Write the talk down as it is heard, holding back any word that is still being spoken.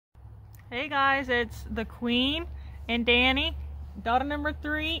Hey guys, it's the Queen and Danny, daughter number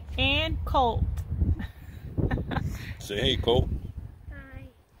 3, and Colt. Say hey, Colt.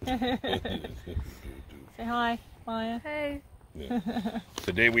 Hi. Say hi, Maya. Hey. Yeah.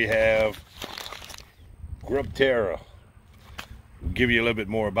 Today we have Grub Terra. We'll give you a little bit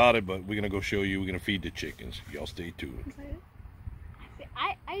more about it, but we're gonna go show you. We're gonna feed the chickens. Y'all stay tuned.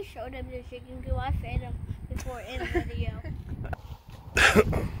 I showed him the chicken coop. I fed him before in the video.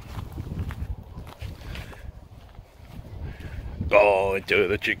 Going to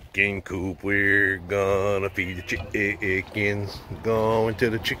the chicken coop, we're gonna feed the chickens. Going to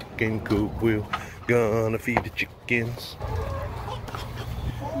the chicken coop, we're gonna feed the chickens.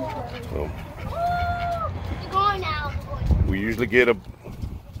 So, we usually get a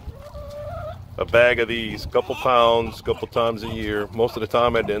bag of these, couple pounds, couple times a year. Most of the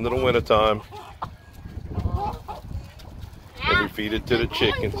time at the end of the winter time. And we feed it to the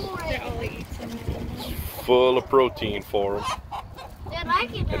chickens. It's full of protein for them.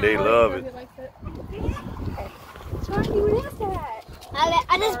 And they love it. Charlie, what is that?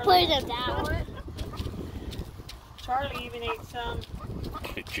 I just put them down. Charlie even ate some.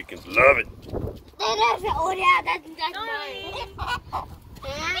 The chickens love it. Oh yeah, that's mine.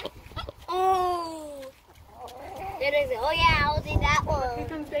 Oh. There is it. Oh yeah, I'll do that one. Here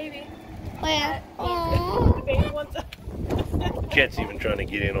comes baby. Where? The Oh. baby wants a... Cat's even trying to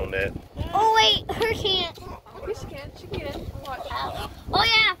get in on that. Oh wait, her can't. She can. She can. Watch. Oh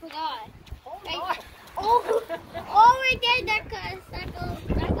yeah, I forgot. Right. Oh, right there, that goes.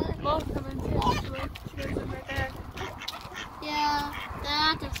 Mom's coming too. She goes in right there. Yeah,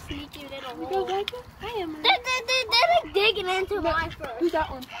 that's a sneaky little You hole. guys like it? I am. They're like digging into my fur. Who's that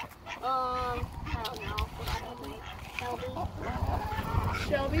one? I don't know.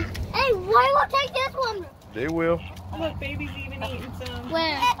 Shelby. Hey, why won't take this one? They will. Look, baby's even eating some.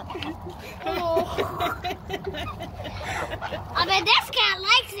 Where? Oh. I bet this cat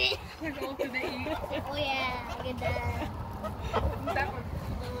likes it. They're going to the eat. Oh yeah, look at that. Who's that one?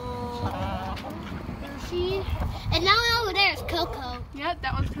 Hershey. And now over there is Coco. Yep,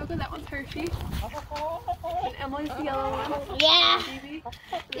 that one's Coco, that one's Hershey. And Emily's the yellow one. Yeah. Baby.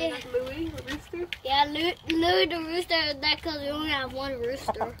 And then that's Louie, the rooster. Yeah, Louie the rooster. That's because we only have one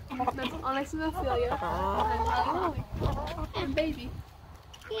rooster. That's Onyx and Ophelia. And Louie. And baby.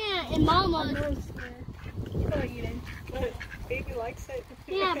 Yeah, and Mama. Still eating. But baby likes it.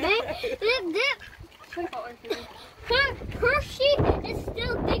 Yeah, baby. Should I call her food? Hershey is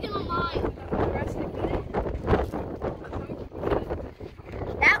still digging on mine. The rest of the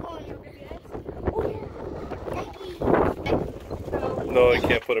That one. No, you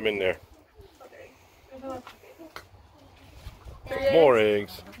can't put them in there. More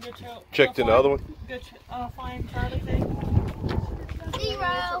eggs. Checked in the other one. Good, fine Charlie thing.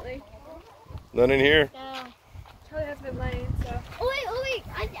 0. None in here. No. Charlie has been laying, so. Oh wait.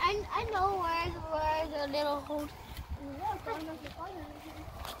 I know where's the little hole.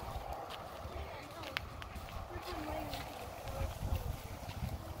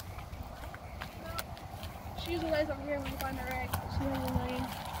 She usually lays over here when we find her eggs. She hasn't laying.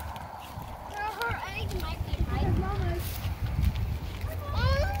 Her eggs might be hiding. Mama's.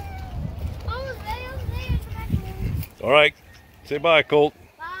 Mama's there. All right. Say bye, Colt.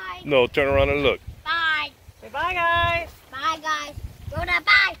 Bye. No, turn around and look. Bye. Say bye, guys. Bye, guys. Gro Dat,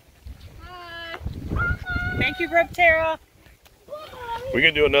 bye. Bye. Thank you, Grub Terra. We're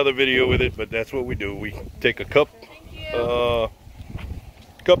gonna do another video with it, but that's what we do. We take a cup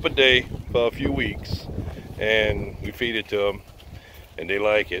a day for a few weeks, and we feed it to them, and they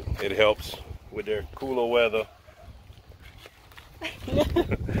like it. It helps with their cooler weather.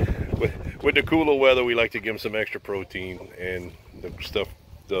 with the cooler weather, we like to give them some extra protein, and the stuff,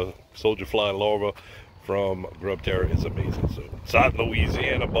 the soldier fly larva from Grub Terra is amazing. So South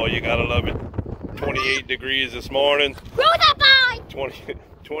Louisiana, boy, you gotta love it. 28 degrees this morning. Gro Dat, bye.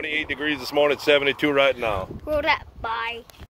 28 degrees this morning, 72 right now. Gro Dat, bye.